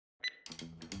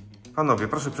Panowie,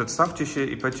 proszę przedstawcie się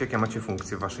i powiedzcie, jakie macie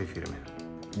funkcje w waszej firmie.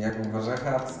 Jakub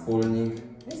Warzecha, wspólnik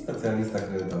i specjalista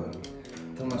kredytowy.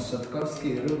 Tomasz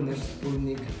Szatkowski, również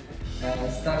wspólnik,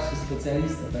 starszy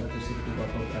specjalista, tak to się chyba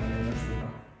poprawnie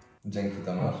nazywa. Dzięki,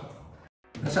 Tomasz.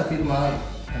 Nasza firma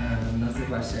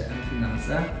nazywa się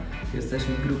mFinanse.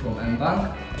 Jesteśmy grupą mBank.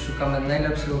 Szukamy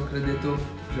najlepszego kredytu,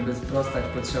 żeby sprostać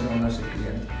potrzebom naszych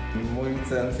klientów. Mój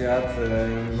licencjat,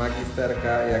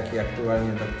 magisterka, jak i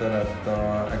aktualnie doktorat to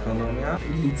ekonomia.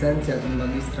 Licencjat i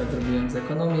magistrat robiłem z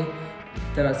ekonomii.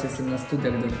 Teraz jestem na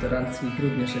studiach doktoranckich,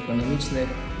 również ekonomicznych.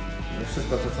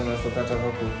 Wszystko to, co nas otacza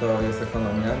wokół, to jest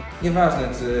ekonomia. Nieważne,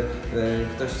 czy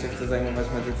ktoś się chce zajmować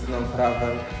medycyną,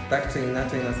 prawem, tak czy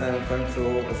inaczej na samym końcu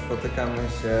spotykamy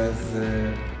się z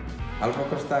albo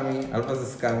kosztami, albo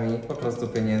zyskami, po prostu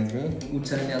pieniędzmi.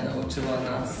 Uczelnia nauczyła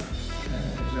nas,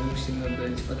 że musimy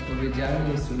być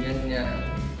odpowiedzialni i sumiennie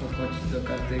podchodzić do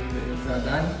każdych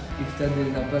zadań i wtedy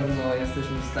na pewno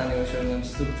jesteśmy w stanie osiągnąć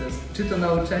sukces, czy to na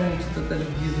uczelni, czy to też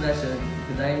w biznesie.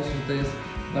 Wydaje mi się, że to jest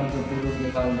bardzo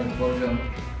porównywalny poziom